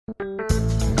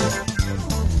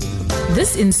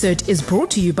This insert is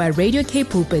brought to you by Radio K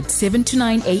Pulpit 7 to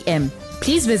 9 a.m.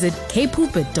 Please visit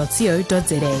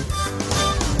kpulpit.co.za.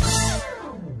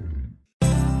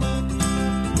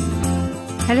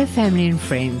 Hello family and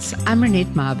friends, I'm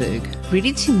Renette Marburg,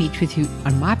 ready to meet with you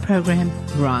on my program,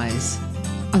 Rise.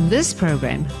 On this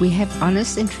program, we have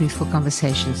honest and truthful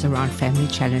conversations around family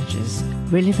challenges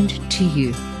relevant to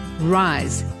you.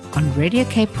 Rise on Radio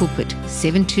K Pulpit,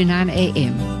 7 to 9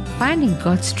 a.m., finding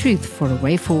God's truth for a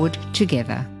way forward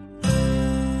together.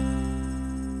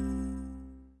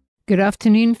 Good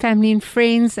afternoon, family and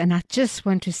friends, and I just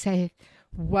want to say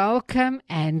welcome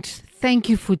and thank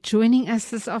you for joining us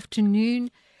this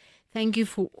afternoon. Thank you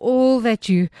for all that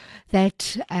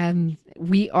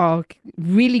we are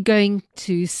really going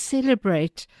to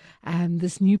celebrate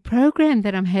this new program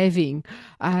that I'm having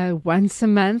once a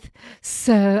month.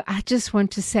 So I just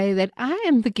want to say that I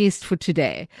am the guest for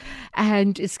today,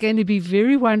 and it's going to be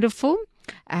very wonderful.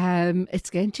 It's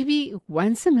going to be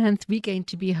once a month. We're going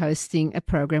to be hosting a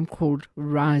program called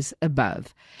Rise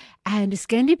Above, and it's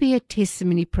going to be a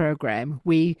testimony program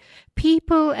where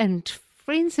people and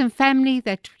friends and family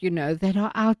that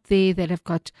are out there that have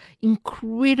got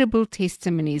incredible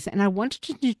testimonies, and I wanted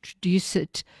to introduce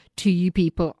it to you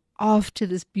people after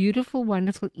this beautiful,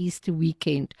 wonderful Easter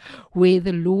weekend where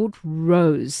the Lord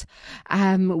rose,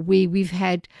 where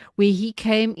He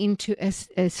came into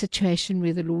a situation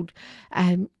where the Lord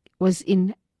was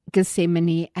in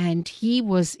Gethsemane, and He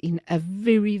was in a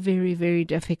very, very, very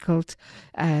difficult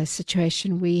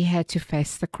situation where He had to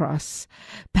face the cross,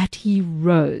 but He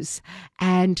rose.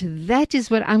 And that is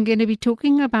what I'm going to be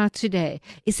talking about today,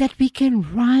 is that we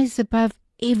can rise above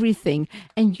everything.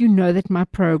 And you know that my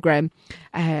program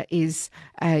is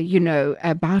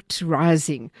about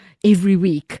rising every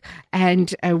week,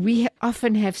 and we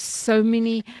often have so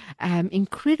many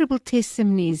incredible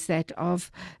testimonies that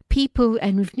of people,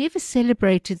 and we've never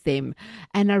celebrated them.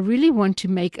 And I really want to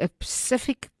make a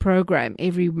specific program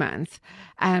every month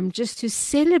just to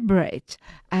celebrate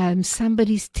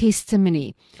somebody's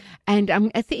testimony. And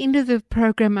at the end of the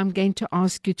program, I'm going to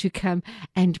ask you to come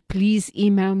and please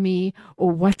email me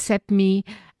or WhatsApp me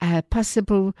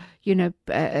possible,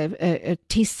 a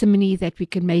testimony that we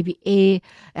can maybe air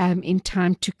in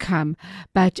time to come.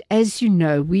 But as you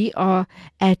know, we are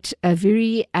at a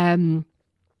very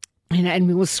and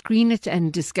we will screen it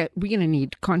and we're going to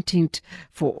need content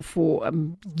for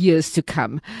years to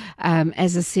come.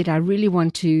 As I said, I really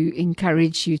want to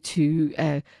encourage you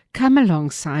to come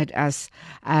alongside us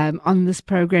on this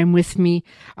program with me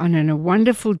on a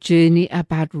wonderful journey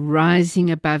about rising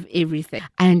above everything.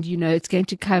 And, it's going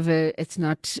to cover, it's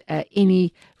not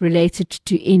any related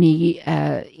to any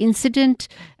incident.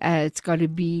 It's got to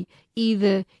be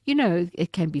either,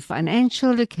 it can be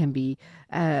financial, it can be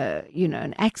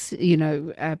an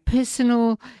accident,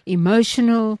 personal,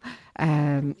 emotional,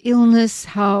 illness,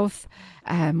 health,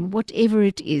 whatever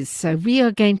it is. So we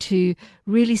are going to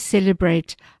really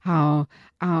celebrate how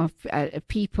our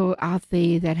people out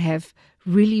there that have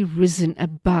really risen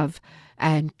above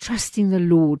and trusting the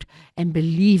Lord and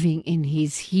believing in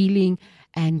His healing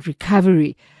and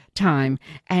recovery time.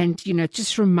 And, it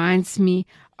just reminds me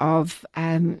of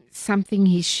something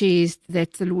He shares,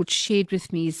 that the Lord shared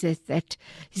with me, is that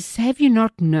He says, have you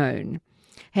not known,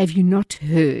 have you not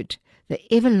heard, the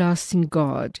everlasting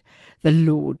God, the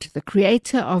Lord, the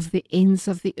creator of the ends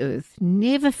of the earth,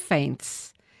 never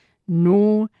faints,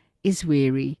 nor is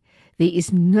weary. There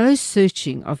is no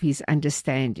searching of His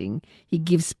understanding. He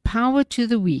gives power to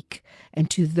the weak,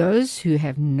 and to those who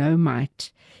have no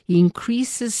might. He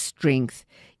increases strength.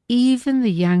 Even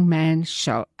the young man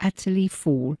shall utterly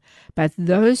fall, but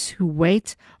those who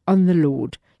wait on the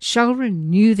Lord shall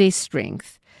renew their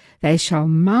strength. They shall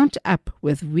mount up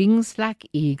with wings like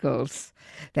eagles.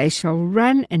 They shall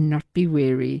run and not be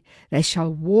weary. They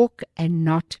shall walk and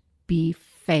not be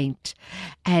faint.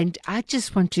 And I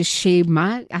just want to share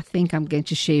I think I'm going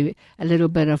to share a little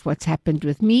bit of what's happened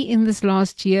with me in this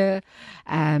last year.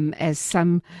 As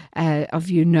some of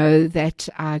you know, that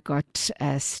I got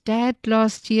stabbed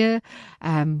last year,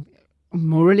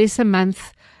 more or less a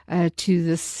month to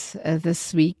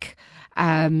this week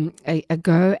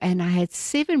ago, and I had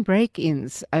 7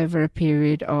 break-ins over a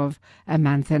period of a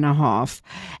month and a half,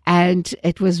 and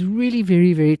it was really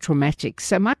very, very traumatic.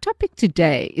 So my topic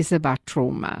today is about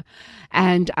trauma,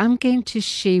 and I'm going to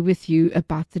share with you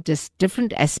about the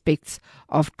different aspects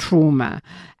of trauma,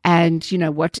 and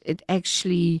what it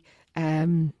actually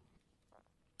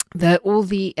all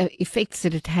the effects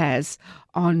that it has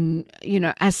on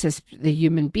us as the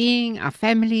human being, our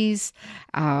families,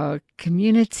 our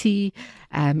community.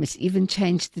 It's even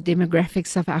changed the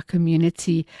demographics of our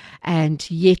community, and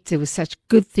yet there were such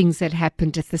good things that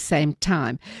happened at the same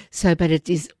time. So, but it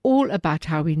is all about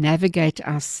how we navigate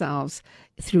ourselves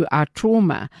through our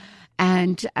trauma.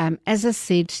 And as I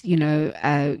said,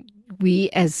 we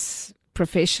as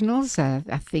professionals, I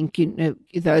think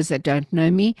those that don't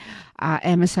know me, I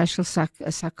am a social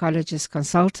psychologist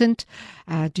consultant,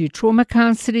 do trauma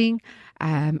counseling.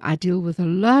 I deal with a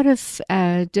lot of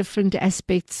different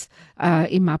aspects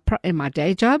in my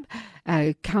day job,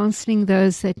 counseling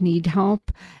those that need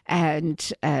help,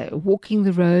 and walking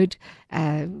the road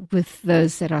with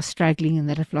those that are struggling and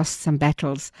that have lost some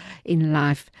battles in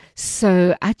life.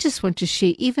 So I just want to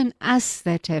share, even us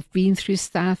that have been through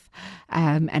stuff,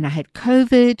 and I had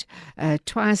COVID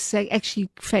twice. I actually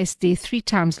faced death 3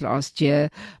 times last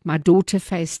year. My daughter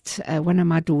faced, one of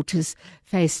my daughters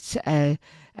faced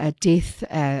death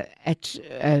at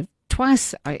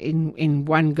twice in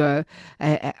one go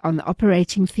on the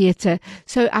operating theatre.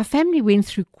 So our family went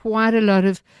through quite a lot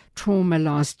of trauma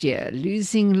last year,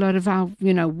 losing a lot of our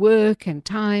work and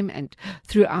time, and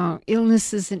through our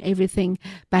illnesses and everything.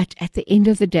 But at the end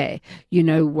of the day,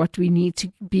 what we need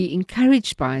to be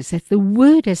encouraged by is that the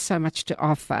Word has so much to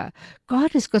offer.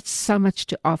 God has got so much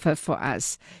to offer for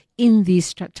us in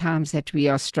these times that we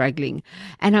are struggling.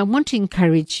 And I want to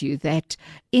encourage you that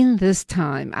in this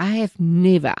time, I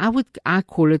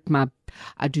call it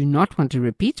I do not want to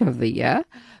repeat of the year,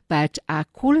 but I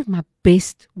call it my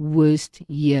best, worst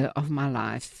year of my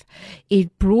life.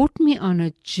 It brought me on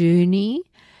a journey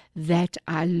that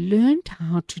I learned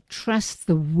how to trust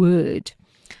the Word,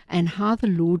 and how the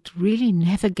Lord really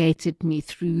navigated me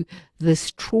through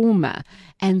this trauma.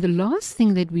 And the last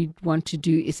thing that we want to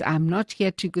do is, I'm not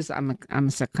here to, because I'm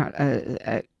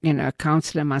a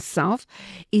counselor myself,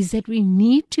 is that we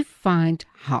need to find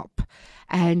help.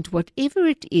 And whatever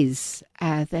it is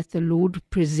that the Lord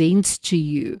presents to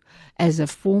you as a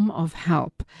form of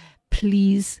help,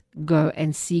 please go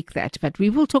and seek that. But we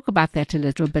will talk about that a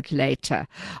little bit later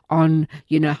on,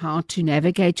 how to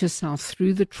navigate yourself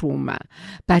through the trauma.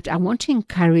 But I want to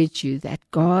encourage you that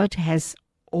God has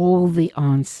all the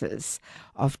answers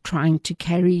of trying to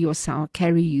carry you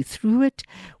through it,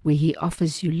 where He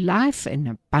offers you life and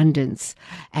abundance,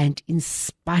 and in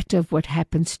spite of what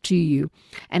happens to you.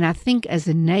 And I think as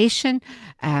a nation,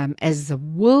 as the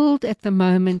world at the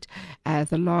moment,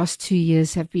 the last 2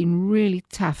 years have been really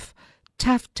tough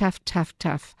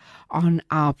on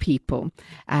our people.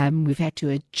 We've had to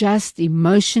adjust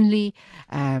emotionally,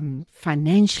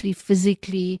 financially,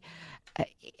 physically.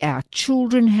 Our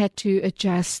children had to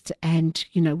adjust, and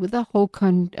with the whole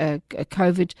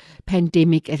COVID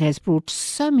pandemic, it has brought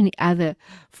so many other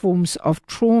forms of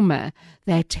trauma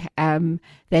that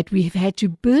we've had to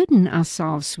burden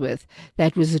ourselves with.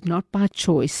 That was not by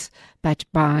choice, but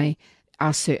by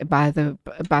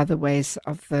the ways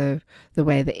of the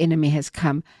way the enemy has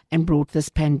come and brought this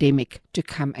pandemic to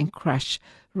come and crush,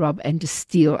 rob, and to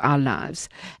steal our lives.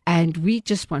 And I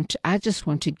just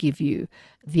want to give you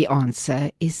the answer,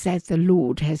 is that the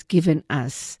Lord has given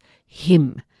us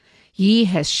Him. He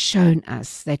has shown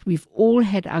us that we've all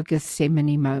had our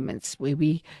Gethsemane moments where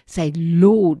we say,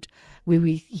 Lord,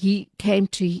 He came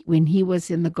to, when He was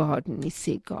in the garden, He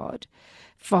said, God,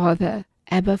 Father,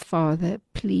 Abba, Father,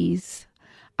 please,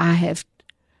 I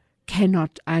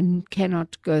cannot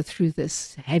go through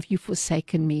this. Have you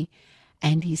forsaken me?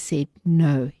 And He said,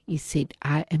 no. He said,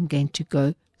 I am going to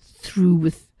go through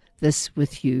with this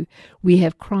with you. We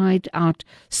have cried out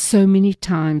so many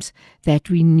times that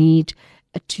we need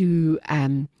to,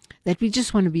 that we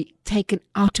just want to be taken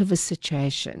out of a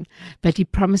situation. But He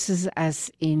promises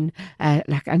us in,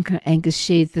 like Uncle Angus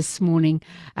shared this morning,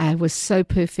 was so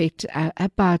perfect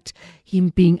about Him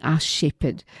being our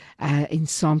shepherd. In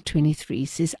Psalm 23, He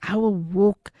says, I will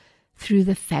walk through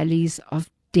the valleys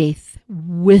of death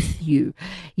with you.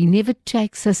 He never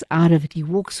takes us out of it. He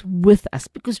walks with us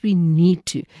because we need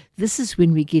to. This is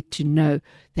when we get to know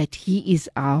that He is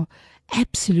our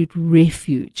absolute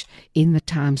refuge in the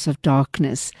times of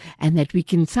darkness, and that we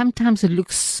can, sometimes it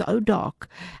looks so dark,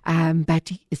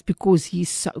 but it's because He's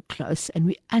so close, and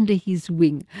we're under His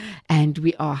wing, and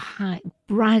we are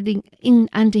riding in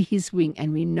under His wing,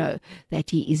 and we know that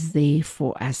He is there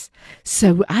for us.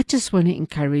 So I just want to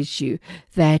encourage you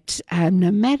that no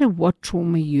matter what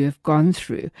trauma you have gone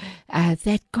through,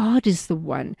 that God is the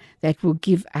one that will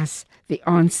give us the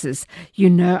answers.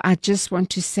 I just want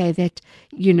to say that,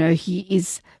 He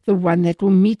is the one that will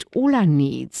meet all our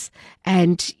needs.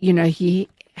 And, He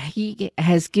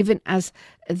has given us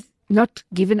not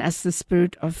given us the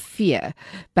spirit of fear,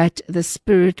 but the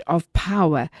spirit of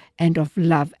power and of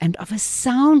love and of a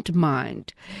sound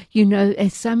mind. You know,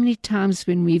 as so many times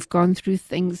when we've gone through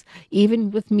things, even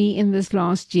with me in this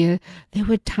last year, there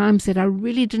were times that I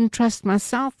really didn't trust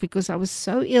myself because I was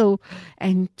so ill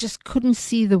and just couldn't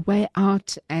see the way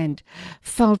out and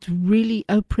felt really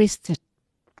oppressed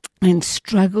and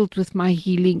struggled with my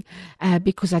healing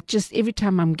because I just, every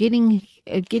time I'm getting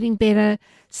better,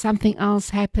 something else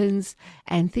happens,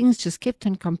 and things just kept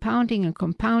on compounding and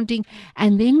compounding.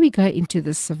 And then we go into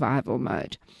the survival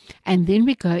mode, and then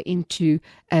we go into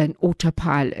an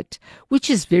autopilot, which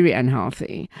is very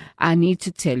unhealthy. I need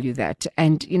to tell you that.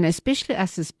 And, you know, especially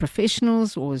us as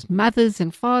professionals or as mothers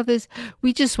and fathers,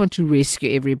 we just want to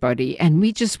rescue everybody, and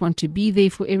we just want to be there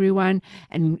for everyone,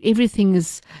 and everything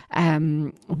is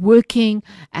working,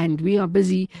 and we are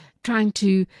busy trying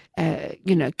to,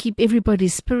 keep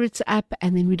everybody's spirits up,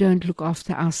 and then we don't look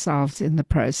after ourselves in the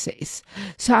process.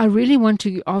 So I really want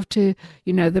to, after,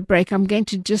 the break, I'm going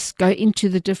to just go into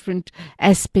the different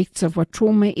aspects of what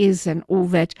trauma is and all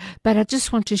that. But I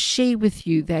just want to share with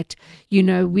you that,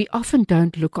 we often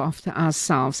don't look after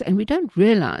ourselves, and we don't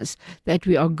realize that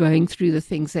we are going through the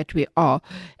things that we are.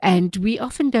 And we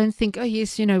often don't think, oh,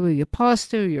 yes, well, you're a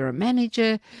pastor, you're a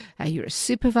manager, you're a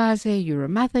supervisor, you're a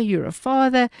mother, you're a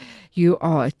father, you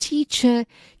are a teacher,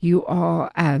 you are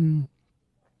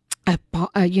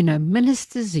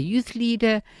ministers, a youth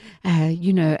leader,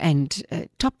 and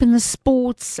top in the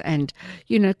sports, and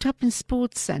top in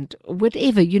sports, and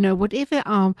whatever, whatever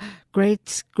our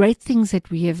great things that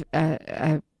we have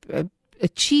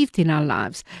achieved in our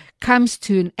lives comes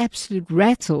to an absolute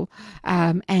rattle,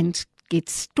 and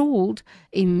gets stalled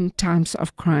in times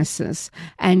of crisis.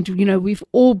 And, we've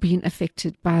all been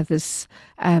affected by this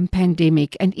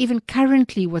pandemic. And even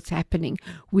currently what's happening,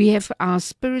 our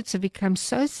spirits have become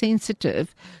so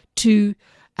sensitive to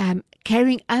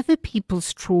carrying other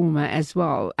people's trauma as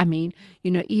well. I mean,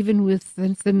 even with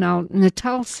the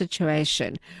Natal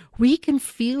situation, we can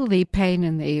feel their pain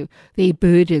and their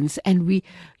burdens, and we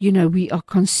are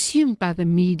consumed by the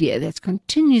media that's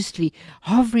continuously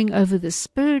hovering over the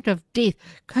spirit of death,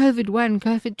 COVID-1,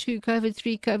 COVID-2,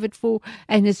 COVID-3, COVID-4,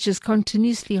 and it's just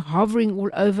continuously hovering all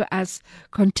over us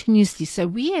continuously. So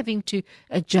we're having to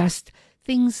adjust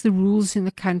things, the rules in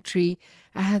the country,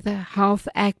 the health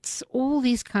acts, all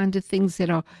these kind of things that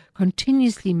are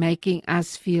continuously making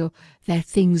us feel that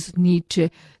things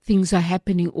are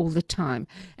happening all the time.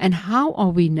 And how are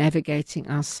we navigating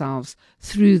ourselves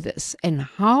through this? And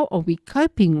how are we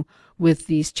coping with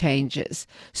these changes?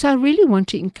 So I really want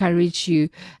to encourage you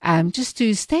just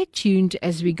to stay tuned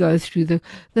as we go through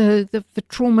the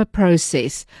trauma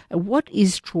process. What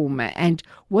is trauma, and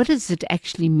what does it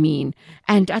actually mean?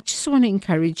 And I just want to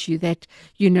encourage you that,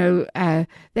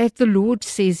 that the Lord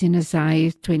says in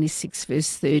Isaiah 26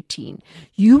 verse 13,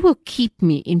 you will keep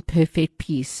me in perfect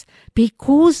peace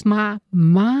because my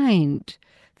mind,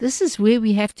 this is where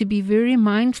we have to be very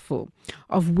mindful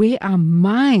of where our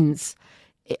minds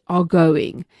are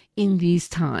going in these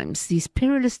times, these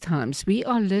perilous times. We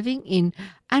are living in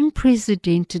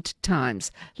unprecedented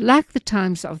times, like the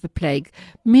times of the plague.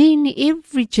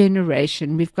 Every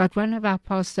generation, we've got one of our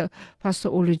Pastor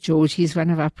Ola George, he's one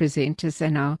of our presenters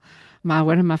and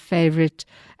one of my favorite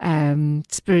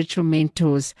spiritual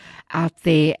mentors out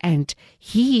there, and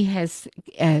he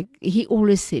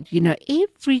always said,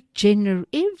 every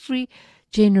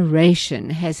generation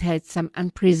has had some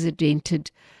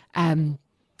unprecedented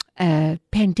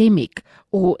pandemic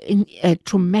or a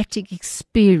traumatic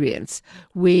experience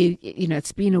where,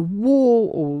 it's been a war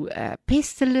or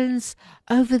pestilence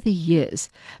over the years.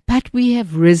 But we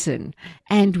have risen,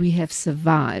 and we have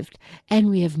survived, and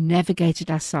we have navigated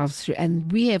ourselves through,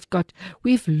 and we've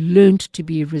learned to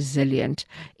be resilient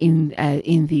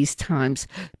in these times.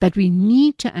 But we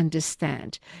need to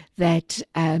understand that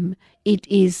it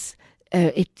is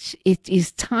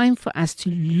time for us to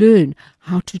learn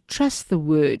how to trust the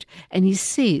word. And he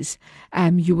says,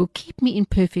 you will keep me in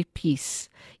perfect peace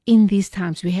in these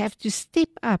times. We have to step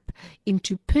up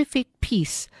into perfect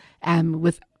peace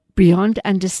with beyond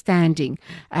understanding,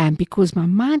 because my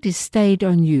mind is stayed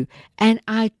on you, and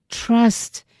I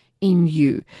trust in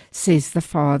you, says the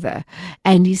Father.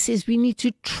 And he says we need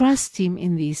to trust him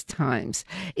in these times.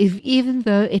 Even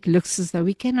though it looks as though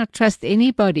we cannot trust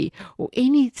anybody or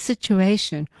any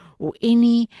situation or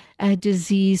any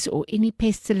disease or any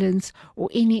pestilence or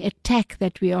any attack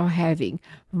that we are having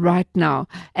right now.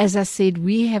 As I said,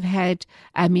 we have had,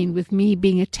 with me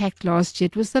being attacked last year,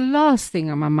 it was the last thing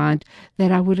on my mind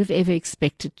that I would have ever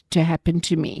expected to happen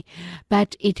to me.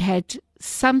 But it had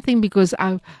something, because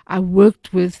I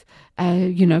worked with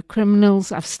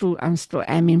criminals. I'm still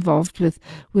am involved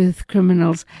with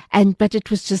criminals, but it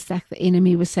was just like the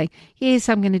enemy was saying, yes,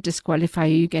 I'm going to disqualify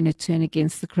you. You're going to turn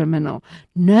against the criminal.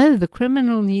 No, the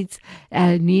criminal needs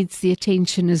the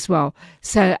attention as well.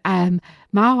 So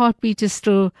my heartbeat is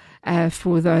still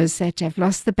for those that have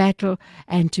lost the battle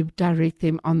and to direct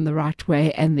them on the right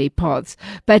way and their paths.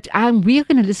 But we are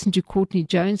going to listen to Courtney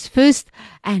Jones first,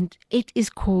 and it is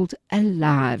called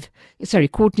Alive. Sorry,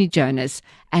 Courtney Jonas.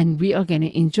 And we are going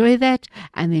to enjoy that,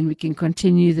 and then we can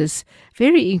continue this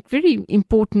very, very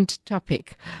important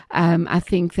topic. I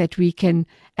think that we can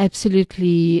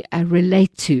absolutely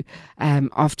relate to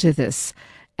after this.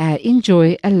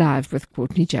 Enjoy Alive with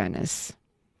Courtney Jonas.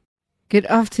 Good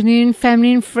afternoon,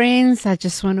 family and friends. I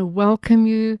just want to welcome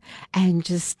you and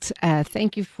just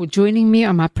thank you for joining me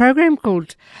on my program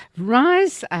called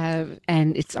Rise, and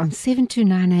it's on 7 to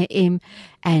 9 a.m.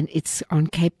 and it's on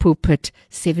Cape Pulpit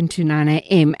 7 to 9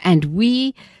 a.m. and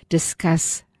we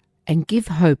discuss and give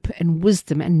hope and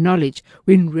wisdom and knowledge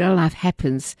when real life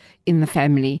happens in the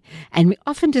family. And we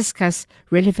often discuss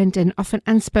relevant and often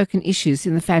unspoken issues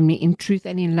in the family in truth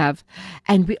and in love.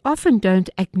 And we often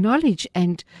don't acknowledge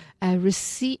and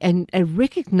receive and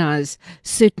recognize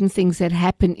certain things that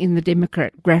happen in the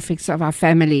demographics of our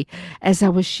family. As I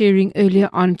was sharing earlier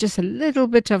on, just a little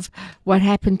bit of what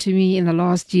happened to me in the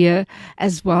last year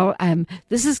as well.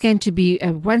 This is going to be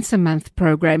a once a month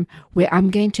program where I'm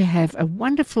going to have a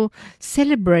wonderful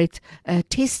celebrate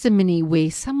testimony where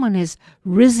someone has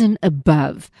risen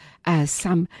above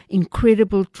some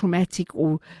incredible traumatic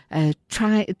or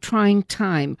trying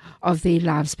time of their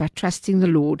lives by trusting the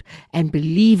Lord and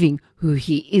believing who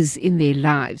He is in their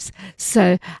lives.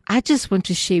 So I just want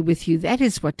to share with you that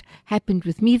is what happened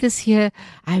with me this year.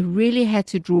 I really had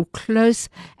to draw close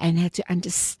and had to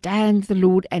understand the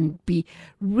Lord and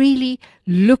really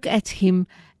look at Him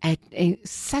at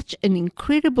such an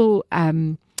incredible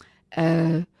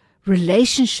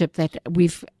relationship that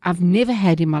I've never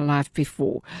had in my life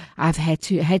before. I've had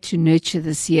to nurture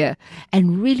this year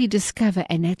and really discover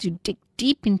and had to dig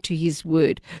deep into His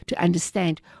Word to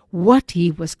understand what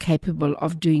He was capable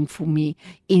of doing for me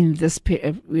in this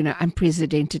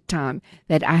unprecedented time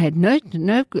that I had no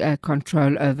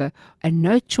control over and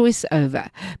no choice over.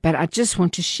 But I just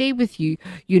want to share with you,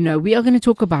 we are going to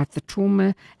talk about the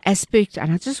trauma aspect,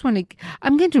 and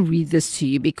I'm going to read this to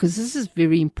you because this is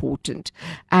very important.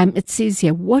 It says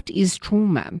here, what is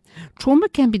trauma? Trauma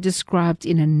can be described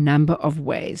in a number of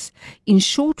ways. In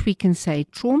short, we can say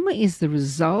trauma is the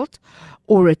result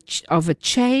of a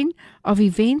chain of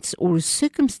events or a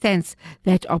circumstance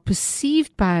that are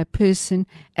perceived by a person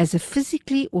as a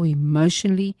physically or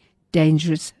emotionally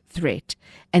dangerous threat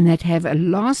and that have a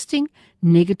lasting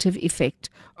negative effect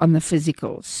on the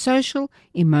physical, social,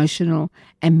 emotional,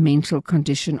 and mental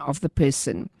condition of the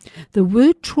person. The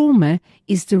word trauma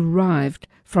is derived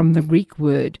from the Greek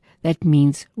word that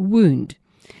means wound.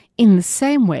 In the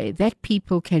same way that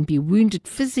people can be wounded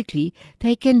physically,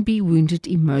 they can be wounded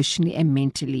emotionally and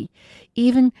mentally.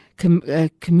 Even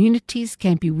communities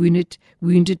can be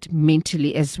wounded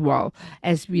mentally as well,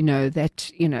 as we know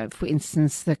that, for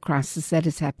instance, the crisis that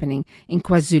is happening in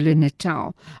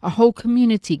KwaZulu-Natal. A whole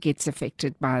community gets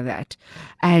affected by that.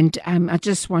 And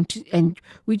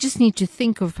we just need to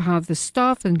think of how the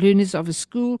staff and learners of a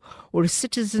school or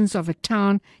citizens of a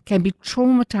town can be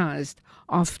traumatized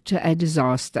after a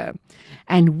disaster.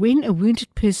 And when a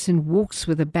wounded person walks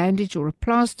with a bandage or a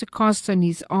plaster cast on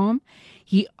his arm,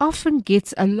 he often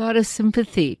gets a lot of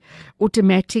sympathy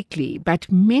automatically,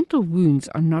 but mental wounds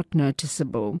are not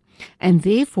noticeable. And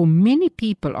therefore, many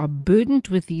people are burdened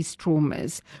with their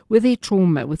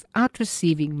trauma, without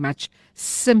receiving much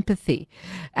sympathy.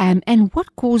 And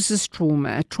what causes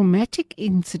trauma? A traumatic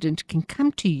incident can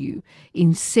come to you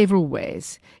in several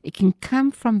ways. It can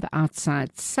come from the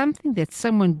outside, something that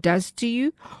someone does to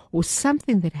you or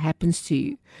something that happens to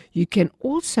you. You can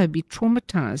also be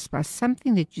traumatized by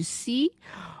something that you see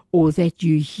or that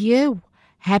you hear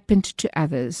happened to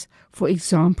others. For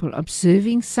example,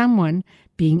 observing someone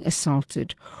being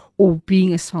assaulted or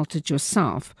being assaulted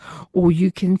yourself, or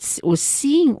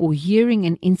seeing or hearing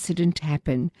an incident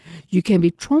happen. You can be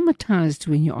traumatized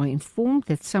when you are informed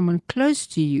that someone close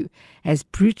to you has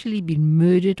brutally been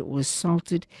murdered or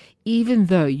assaulted, even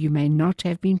though you may not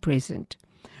have been present.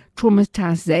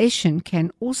 Traumatization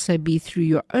can also be through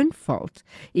your own fault.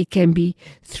 It can be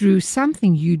through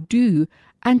something you do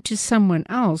unto someone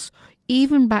else,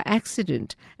 even by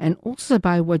accident, and also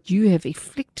by what you have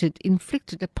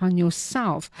inflicted upon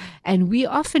yourself. And we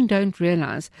often don't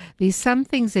realize there's some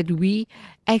things that we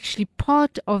actually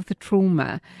part of the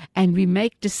trauma, and we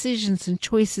make decisions and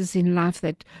choices in life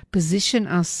that position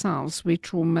ourselves where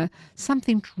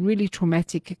something really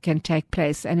traumatic can take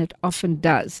place, and it often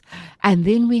does. And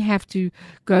then we have to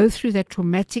go through that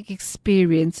traumatic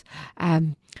experience,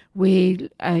 where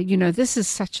this is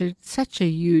such a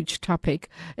huge topic.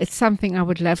 It's something I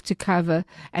would love to cover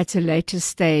at a later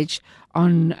stage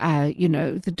on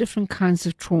the different kinds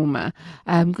of trauma,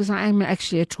 because I am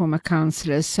actually a trauma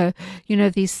counselor. So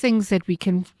these things that we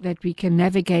can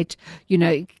navigate,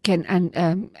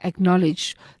 can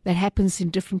acknowledge that happens in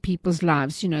different people's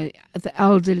lives. The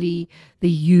elderly, the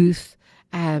youth,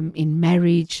 in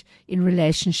marriage, in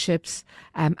relationships,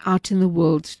 out in the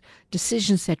world,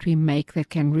 decisions that we make that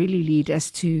can really lead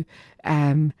us to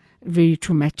very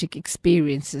traumatic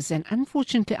experiences. And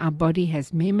unfortunately, our body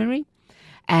has memory.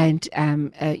 And,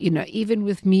 even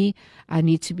with me, I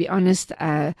need to be honest,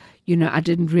 I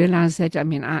didn't realize that. I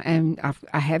mean,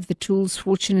 I have the tools.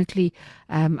 Fortunately,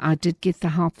 I did get the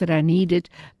help that I needed.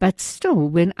 But still,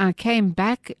 when I came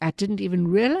back, I didn't even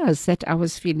realize that I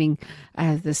was feeling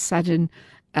the sudden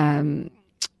time.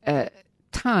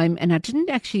 And I didn't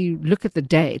actually look at the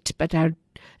date, but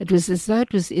it was as though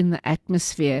it was in the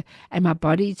atmosphere, and my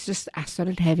body I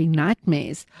started having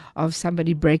nightmares of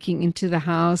somebody breaking into the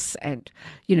house, and,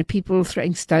 people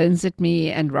throwing stones at me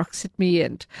and rocks at me,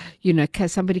 and,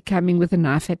 somebody coming with a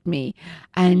knife at me.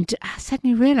 And I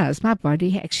suddenly realized my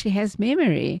body actually has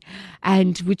memory,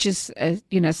 and which is,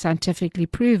 scientifically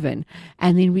proven.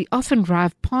 And then we often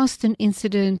drive past an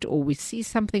incident, or we see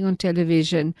something on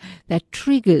television that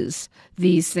triggers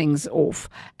these things off,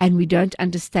 and we don't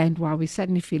understand why we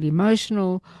suddenly feel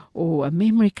emotional, or a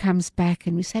memory comes back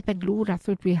and we say, but Lord, I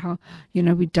thought we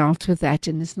dealt with that.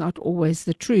 And it's not always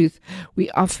the truth. We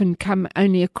often come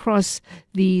only across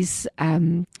these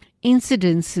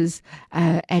incidences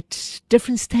at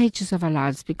different stages of our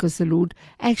lives, because the Lord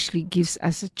actually gives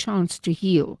us a chance to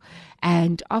heal.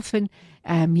 And often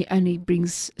He only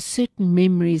brings certain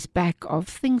memories back of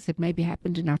things that maybe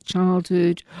happened in our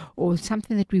childhood, or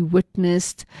something that we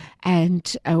witnessed,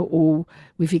 and or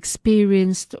we've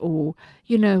experienced, or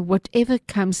whatever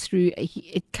comes through.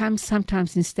 It comes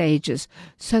sometimes in stages,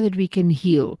 so that we can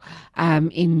heal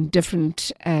in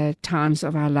different times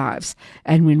of our lives,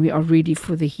 and when we are ready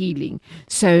for the healing.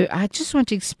 So I just want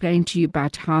to explain to you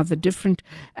about how the different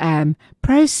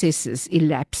processes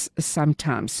elapse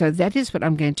sometimes. So that is what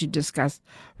I'm going to discuss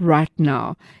right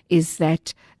now, is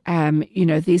that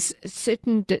there's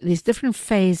different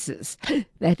phases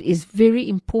that is very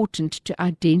important to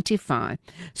identify.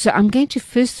 So I'm going to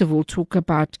first of all talk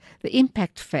about the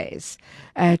impact phase.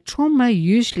 Trauma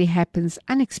usually happens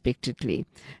unexpectedly.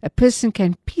 A person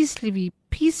can peacefully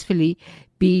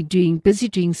be busy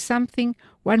doing something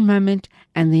one moment,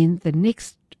 and then the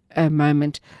next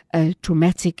moment a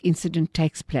traumatic incident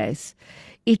takes place.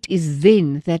 It is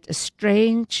then that a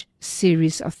strange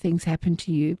series of things happen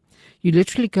to you. You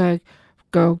literally go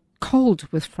cold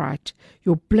with fright.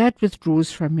 Your blood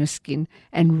withdraws from your skin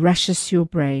and rushes to your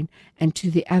brain and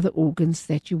to the other organs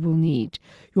that you will need.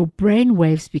 Your brain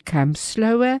waves become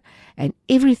slower, and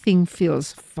everything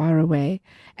feels far away,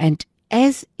 and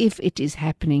as if it is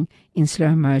happening in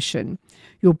slow motion.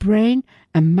 Your brain,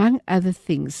 among other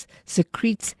things,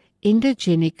 secretes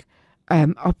endogenic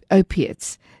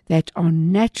opiates that are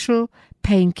natural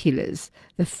painkillers.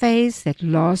 The phase that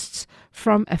lasts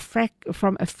from a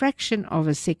fraction of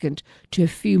a second to a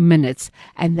few minutes,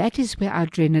 and that is where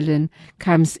adrenaline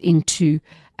comes into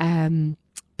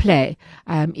play.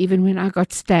 Even when I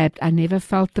got stabbed, I never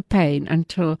felt the pain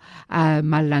until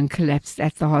my lung collapsed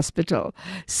at the hospital.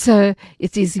 So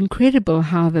it is incredible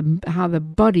how the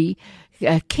body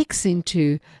kicks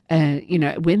into,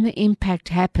 when the impact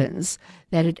happens,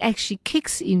 that it actually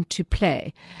kicks into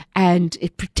play, and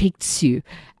it protects you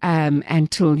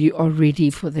until you are ready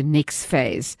for the next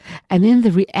phase. And then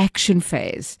the reaction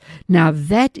phase. Now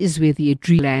that is where the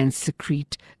adrenal glands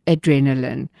secrete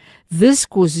adrenaline. This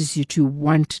causes you to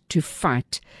want to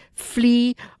fight,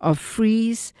 flee, or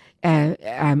freeze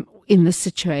in the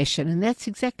situation, and that's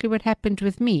exactly what happened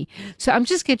with me. So I'm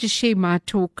just going to share my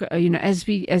talk, as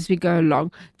we go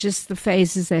along, just the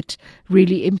phases that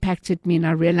really impacted me, and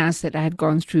I realized that I had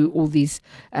gone through all these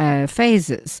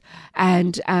phases,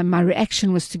 and my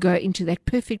reaction was to go into that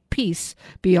perfect peace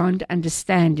beyond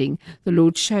understanding. The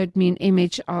Lord showed me an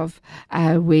image of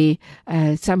where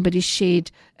somebody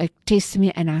shared a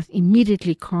testimony, and I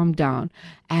immediately calmed down,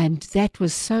 and that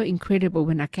was so incredible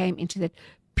when I came into that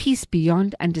peace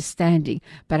beyond understanding,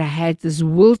 but I had this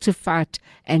will to fight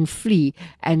and flee.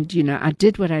 And, I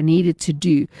did what I needed to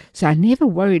do. So I never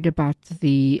worried about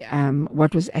the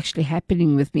what was actually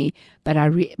happening with me, but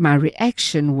my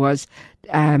reaction was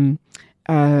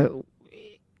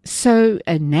so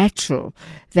natural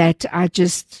that I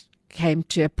just came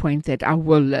to a point that I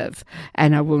will live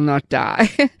and I will not die,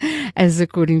 as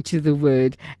according to the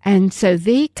word. And so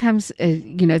there comes,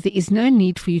 there is no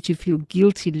need for you to feel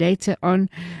guilty later on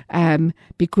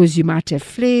because you might have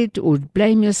fled, or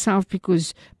blame yourself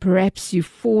because perhaps you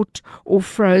fought or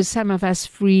froze. Some of us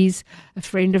freeze. A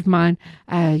friend of mine,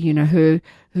 her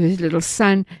little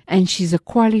son, and she's a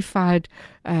qualified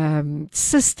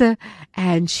sister,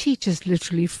 and she just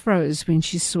literally froze when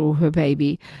she saw her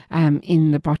baby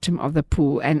in the bottom of the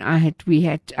pool, and I had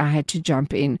to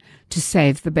jump in to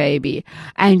save the baby.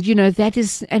 And that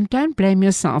is, and don't blame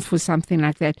yourself for something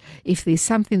like that. If there's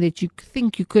something that you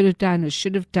think you could have done or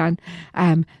should have done,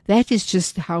 that is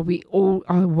just how we all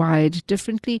are wired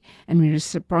differently, and we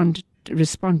respond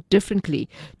differently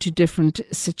to different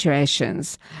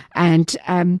situations. And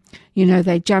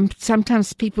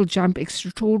sometimes people jump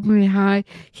extraordinarily high,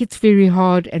 hit very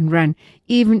hard, and run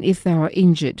even if they are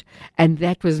injured. And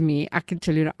that was me. I can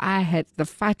tell you, I had the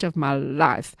fight of my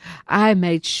life. I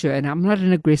made sure, and I'm not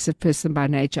an aggressive person by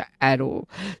nature at all,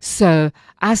 so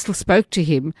I still spoke to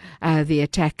him, the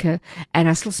attacker, and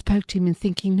I still spoke to him and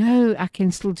thinking, no, I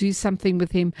can still do something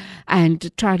with him, and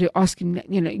try to ask him,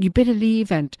 you better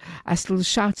leave. And I still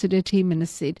shouted at him, and I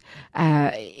said,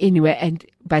 anyway,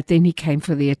 but then he came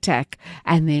for the attack,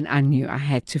 and then I knew I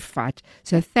had to fight.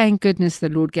 So thank goodness the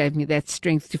Lord gave me that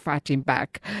strength to fight him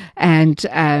back, and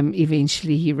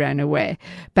eventually he ran away.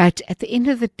 But at the end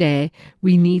of the day,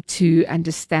 we need to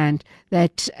understand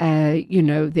that,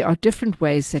 there are different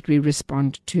ways that we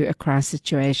respond to a crisis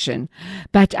situation.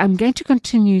 But I'm going to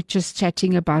continue just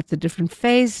chatting about the different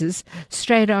phases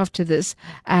straight after this.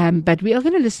 But we are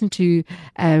going to listen to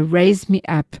Raise Me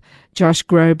Up, Josh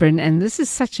Groban, and this is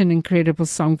such an incredible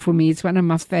song for me. It's one of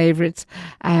my favorites.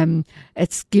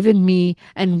 It's given me,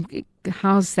 and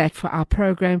how's that for our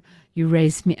program? You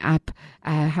raise me up,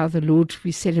 how the Lord,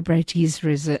 we celebrate his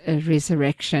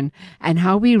resurrection, and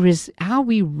how we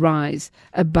rise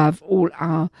above all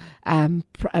our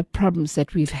problems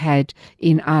that we've had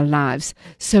in our lives.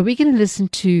 So we're going to listen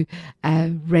to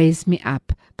Raise Me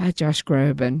Up by Josh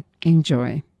Groban.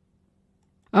 Enjoy.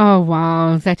 Oh,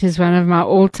 wow. That is one of my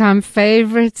all-time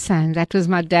favorites, and that was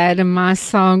my dad and my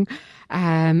song.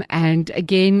 And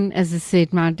again, as I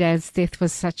said, my dad's death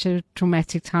was such a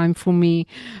traumatic time for me.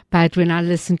 But when I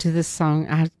listen to this song,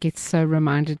 I get so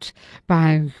reminded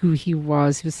by who he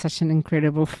was. He was such an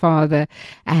incredible father.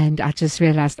 And I just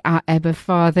realized our Abba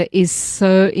Father is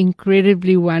so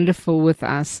incredibly wonderful with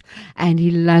us. And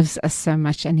he loves us so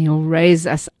much. And he'll raise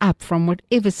us up from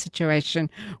whatever situation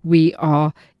we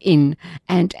are in.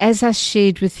 And as I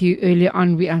shared with you earlier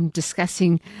on, we are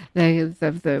discussing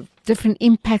the different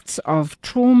impacts of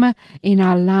trauma in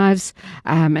our lives,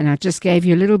 and I just gave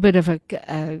you a little bit of a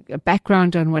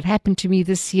background on what happened to me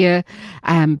this year,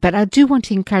 but I do want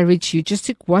to encourage you just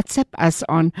to WhatsApp us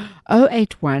on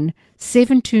 081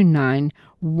 729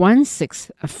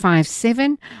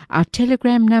 1657. Our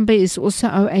Telegram number is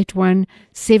also 081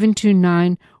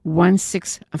 729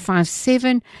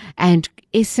 1657, and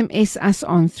SMS us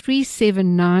on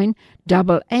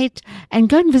 37988, and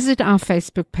go and visit our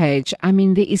Facebook page. I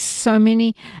mean, there is so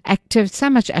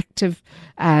much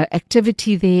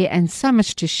activity there, and so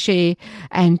much to share.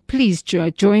 And please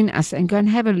join us and go and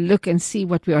have a look and see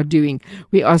what we are doing.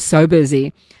 We are so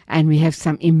busy, and we have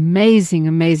some amazing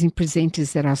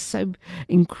presenters that are so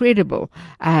incredible,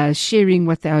 sharing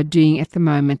what they are doing at the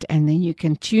moment. And then you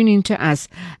can tune into us,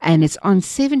 and it's on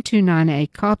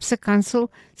 729A Kaapse Council,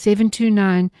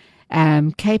 729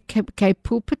 Cape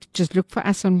Pulpit. Just look for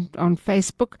us on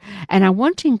Facebook. And I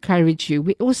want to encourage you,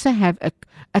 we also have a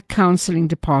counseling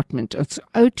department. It's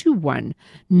 021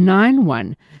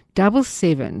 91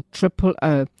 77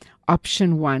 000,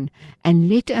 option 1, and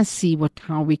let us see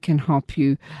how we can help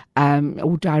you,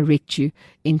 or direct you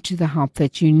into the help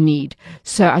that you need.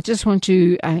 So I just want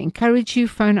to encourage you,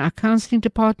 phone our counseling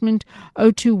department,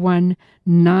 021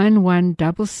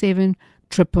 9177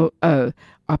 000,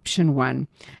 option 1.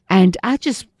 And I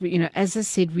just, as I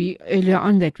said earlier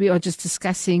on, that we are just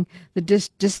discussing the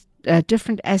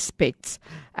different aspects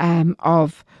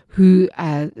of who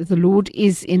the Lord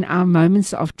is in our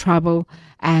moments of trouble,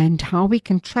 and how we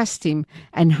can trust him,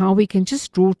 and how we can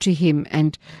just draw to him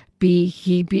and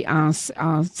he be our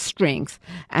strength.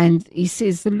 And he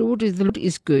says the Lord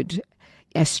is good.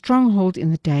 a stronghold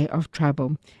in the day of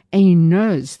trouble, and he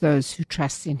knows those who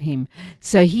trust in him.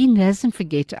 So he doesn't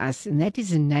forget us, and that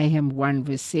is in Nahum 1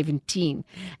 verse 17.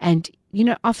 And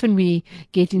often we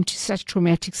get into such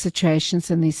traumatic situations,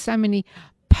 and there's so many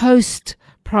post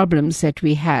problems that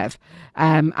we have.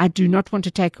 I do not want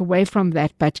to take away from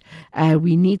that, but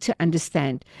we need to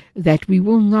understand that we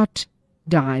will not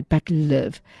die but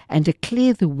live and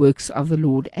declare the works of the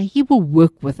Lord, and he will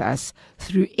work with us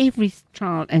through every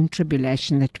trial and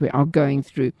tribulation that we are going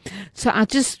through. So I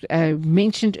just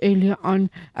mentioned earlier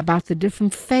on about the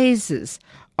different phases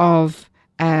of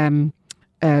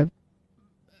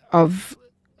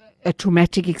a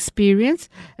traumatic experience.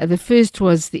 The first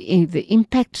was the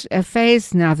impact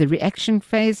phase, now the reaction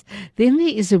phase. Then there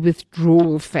is a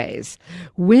withdrawal phase.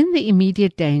 When the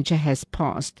immediate danger has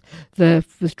passed, the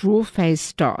withdrawal phase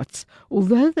starts.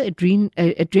 Although the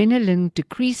adrenaline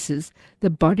decreases, the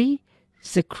body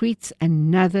secretes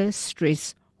another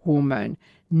stress hormone,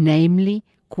 namely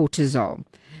cortisol.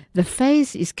 The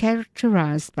phase is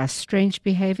characterized by strange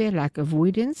behavior like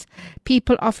avoidance.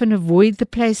 People often avoid the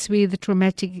place where the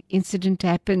traumatic incident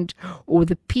happened, or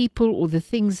the people or the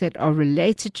things that are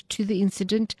related to the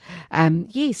incident.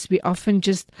 Yes, we often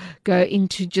just go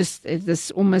into just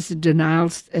this almost denial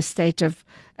state of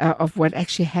what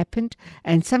actually happened,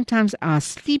 and sometimes our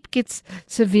sleep gets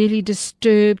severely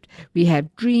disturbed. We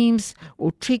have dreams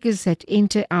or triggers that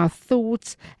enter our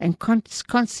thoughts and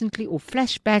constantly, or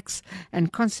flashbacks,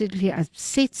 and constantly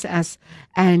upsets us,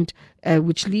 and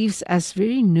which leaves us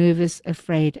very nervous,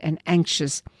 afraid, and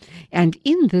anxious. And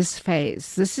in this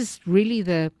phase, this is really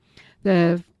the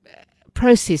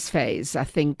process phase, I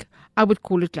think. I would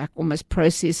call it like almost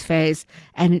process phase.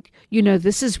 And,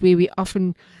 this is where we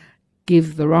often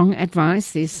give the wrong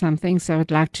advice. There's some things I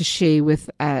would like to share with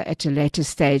at a later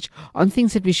stage on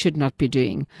things that we should not be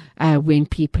doing when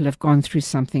people have gone through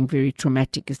something very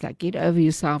traumatic. It's like, get over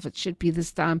yourself. It should be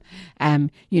this time.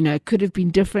 It could have been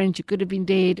different. You could have been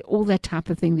dead. All that type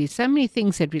of thing. There's so many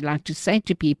things that we like to say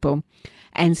to people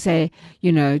and say,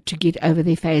 to get over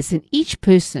their phase. And each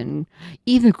person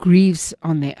either grieves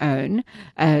on their own.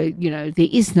 There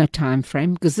is no time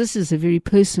frame, because this is a very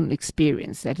personal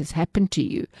experience that has happened to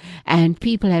you. And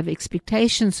people have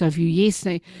expectations of you. Yes,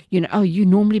 you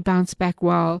normally bounce back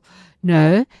well.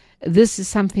 No, this is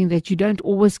something that you don't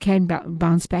always can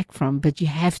bounce back from, but you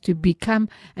have to become.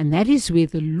 And that is where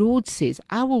the Lord says,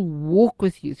 I will walk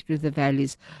with you through the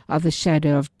valleys of the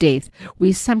shadow of death,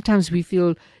 where sometimes we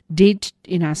feel dead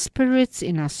in our spirits,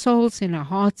 in our souls, in our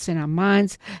hearts, in our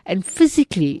minds, and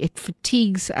physically it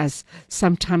fatigues us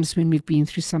sometimes when we've been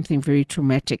through something very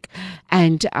traumatic,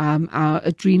 and our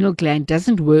adrenal gland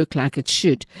doesn't work like it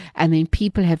should, and then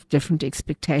people have different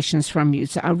expectations from you.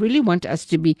 So I really want us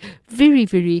to be very,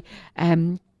 very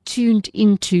tuned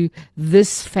into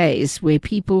this phase where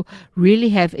people really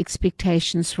have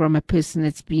expectations from a person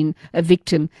that's been a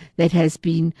victim, that has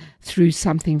been through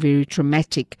something very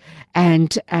traumatic.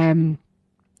 And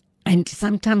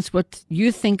sometimes what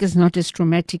you think is not as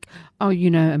traumatic, a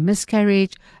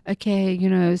miscarriage,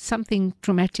 okay, something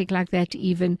traumatic like that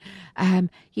even.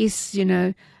 Yes,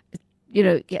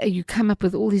 you come up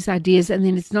with all these ideas, and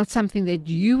then it's not something that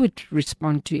you would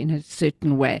respond to in a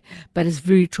certain way, but it's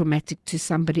very traumatic to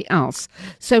somebody else.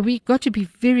 So we've got to be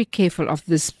very careful of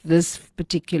this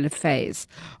particular phase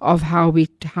of how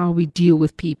we deal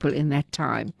with people in that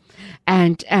time.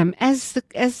 And as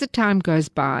the time goes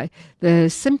by, the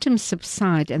symptoms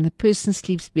subside and the person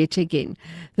sleeps better again.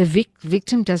 The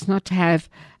victim does not have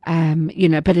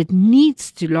but it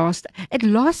needs to last. It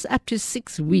lasts up to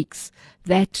 6 weeks,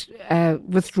 that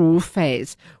withdrawal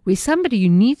phase, where you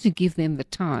need to give them the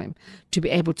time to be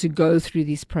able to go through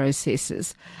these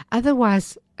processes.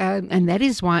 Otherwise, and that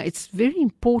is why it's very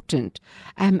important,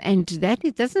 and that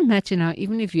it doesn't matter now,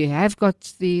 even if you have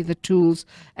got the tools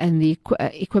and the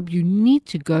equip, you need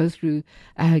to go through,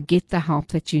 get the help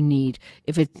that you need.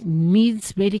 If it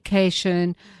needs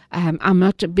medication, I'm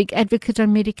not a big advocate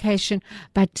on medication,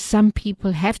 but some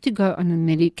people have to go on a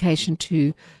medication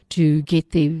to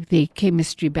get their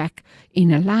chemistry back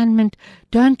in alignment.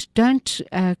 Don't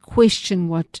question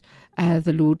what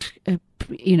the Lord,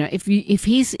 if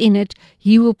He's in it,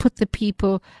 He will put the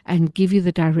people and give you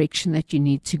the direction that you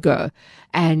need to go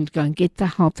and get the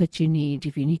help that you need.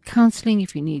 If you need counseling,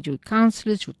 if you need your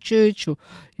counselors, your church,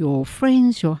 your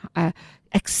friends,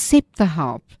 accept the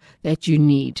help that you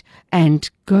need, and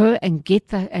go and get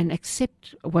that and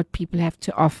accept what people have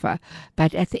to offer.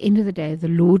 But at the end of the day, the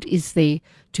Lord is there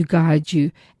to guide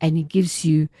you, and He gives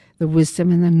you the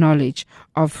wisdom and the knowledge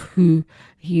of who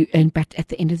but at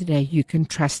the end of the day, you can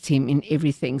trust Him in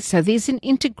everything. So there's an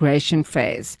integration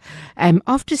phase.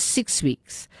 After 6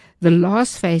 weeks, the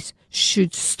last phase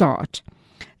should start.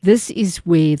 This is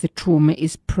where the trauma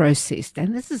is processed.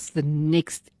 And this is the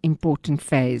next important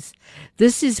phase.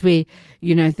 This is where,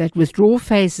 that withdrawal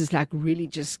phase is like really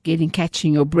just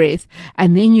catching your breath.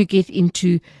 And then you get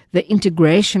into the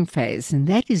integration phase. And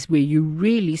that is where you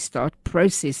really start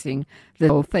processing the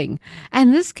whole thing.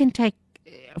 And this can take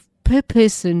per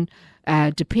person,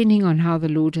 depending on how the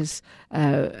Lord has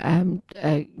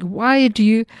wired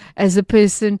you as a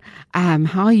person,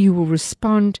 how you will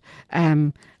respond.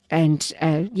 And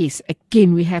yes,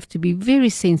 again, we have to be very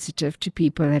sensitive to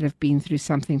people that have been through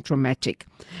something traumatic.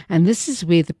 And this is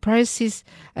where the process,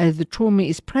 the trauma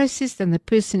is processed and the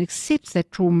person accepts that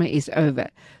trauma is over.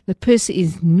 The person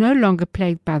is no longer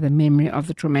plagued by the memory of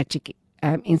the traumatic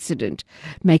incident.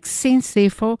 Makes sense,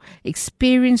 therefore,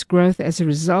 experience growth as a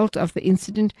result of the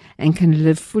incident and can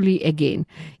live fully again.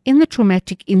 In the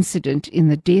traumatic incident, in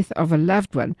the death of a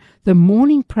loved one, the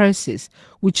mourning process,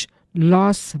 which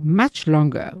lasts much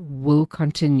longer, will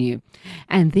continue.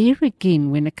 And there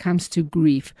again, when it comes to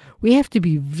grief, we have to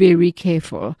be very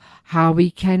careful how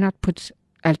we cannot put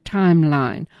a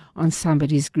timeline on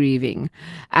somebody's grieving.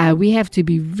 We have to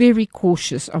be very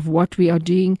cautious of what we are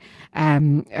doing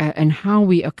and how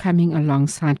we are coming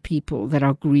alongside people that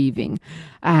are grieving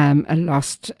a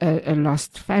lost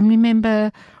family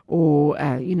member, or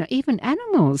even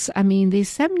animals. I mean, there's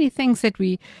so many things that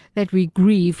we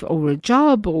grieve, or a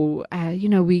job, or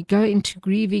we go into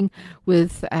grieving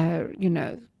with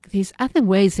there's other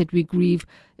ways that we grieve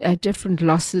different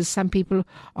losses. Some people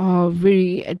are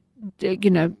very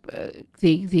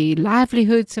the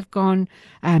livelihoods have gone.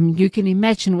 You can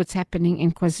imagine what's happening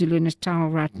in KwaZulu-Natal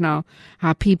right now,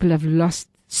 how people have lost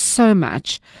so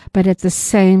much, but at the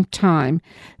same time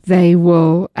they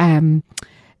will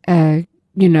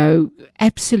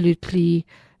absolutely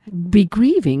be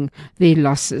grieving their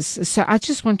losses. So I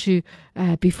just want to,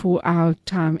 before our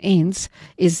time ends,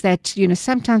 is that,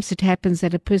 sometimes it happens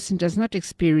that a person does not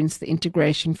experience the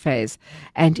integration phase,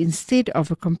 and instead of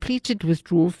a completed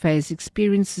withdrawal phase,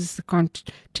 experiences the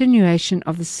continuation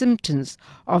of the symptoms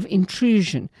of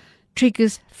intrusion,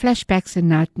 triggers, flashbacks and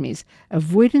nightmares,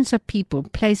 avoidance of people,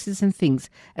 places and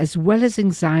things, as well as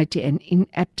anxiety and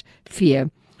inapt fear.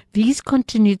 These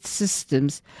continued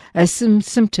symptoms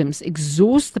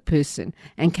exhaust the person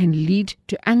and can lead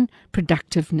to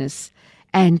unproductiveness.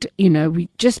 And, we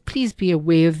just please be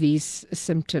aware of these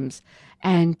symptoms.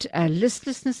 And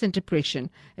listlessness and depression.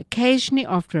 Occasionally,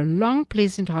 after a long,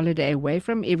 pleasant holiday away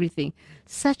from everything,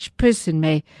 such person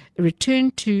may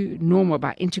return to normal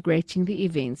by integrating the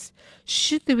events.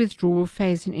 Should the withdrawal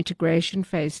phase and integration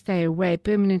phase stay away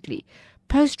permanently,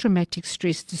 post-traumatic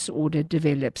stress disorder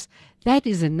develops. That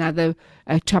is another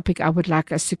topic I would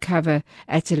like us to cover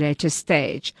at a later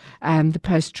stage, the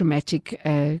post-traumatic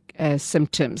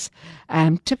symptoms.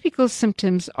 Typical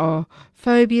symptoms are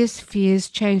phobias, fears,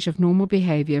 change of normal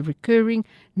behavior, recurring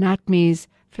nightmares,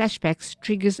 flashbacks,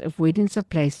 triggers, avoidance of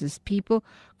places, people,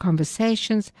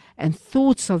 conversations, and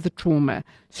thoughts of the trauma,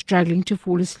 struggling to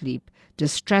fall asleep,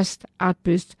 distrust,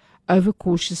 outbursts,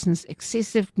 overcautiousness,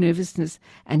 excessive nervousness,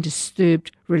 and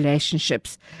disturbed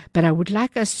relationships. But I would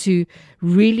like us to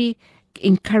really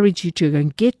encourage you to go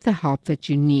and get the help that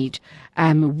you need.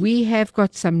 We have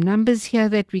got some numbers here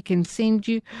that we can send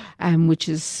you, which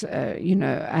is,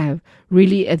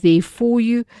 really there for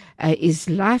you, is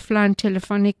Lifeline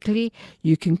telephonically.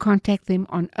 You can contact them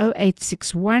on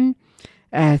 0861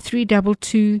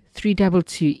 322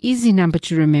 322. Easy number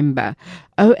to remember,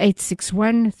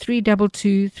 0861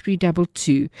 322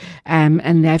 322.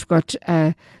 And they've got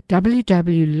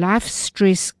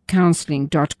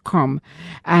www.lifestresscounseling.com.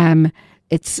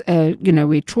 It's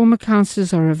where trauma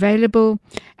counselors are available,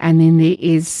 and then there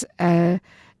is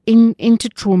into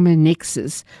Trauma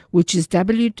Nexus, which is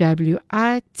www.itn.org.za,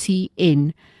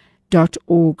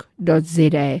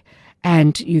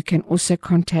 and you can also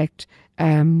contact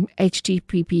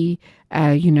HTTP,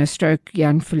 stroke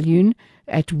Jan Viljoen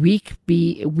at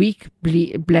Weekblay.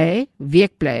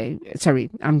 Sorry,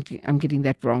 I'm getting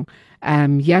that wrong.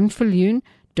 Jan Viljoen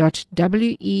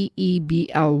 .weebly.com.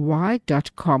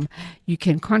 You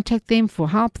can contact them for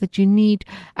help that you need.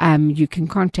 You can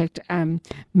contact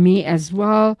me as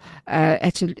well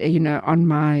on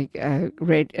my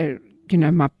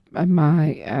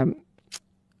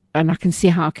and I can see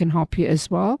how I can help you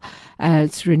as well.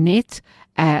 It's Renette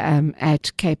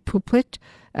at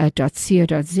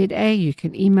capepulpit.co.za. You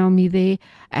can email me there,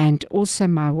 and also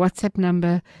my WhatsApp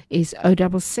number is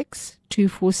 066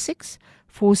 246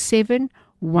 47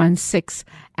 0800-822-2216.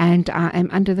 And I am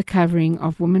under the covering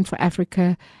of Women for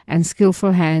Africa and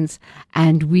Skillful Hands,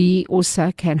 and we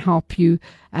also can help you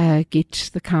get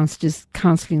the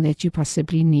counseling that you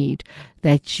possibly need,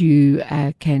 that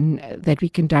we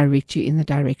can direct you in the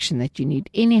direction that you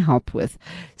need any help with.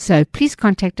 So please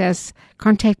contact us,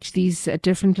 contact these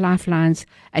different lifelines,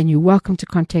 and you're welcome to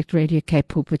contact Radio Cape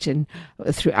Pulpit and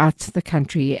throughout the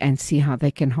country and see how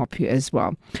they can help you as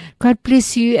well. God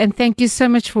bless you, and thank you so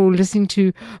much for listening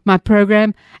to my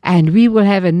program. And we will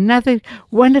have another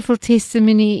wonderful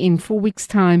testimony in 4 weeks'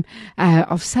 time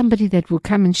of somebody that will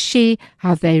come and share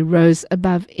how they rose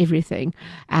above everything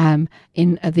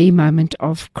in their moment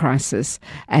of crisis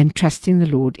and trusting the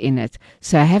Lord in it.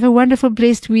 So have a wonderful,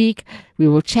 blessed week. We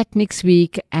will chat next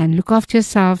week, and look after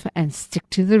yourself and stick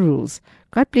to the rules.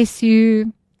 God bless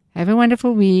you. Have a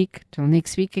wonderful week. Till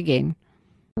next week again.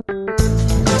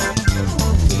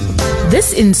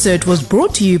 This insert was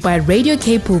brought to you by Radio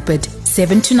Cape Pulpit,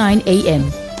 7 to 9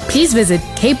 a.m. Please visit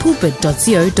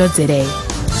kpulpit.co.za.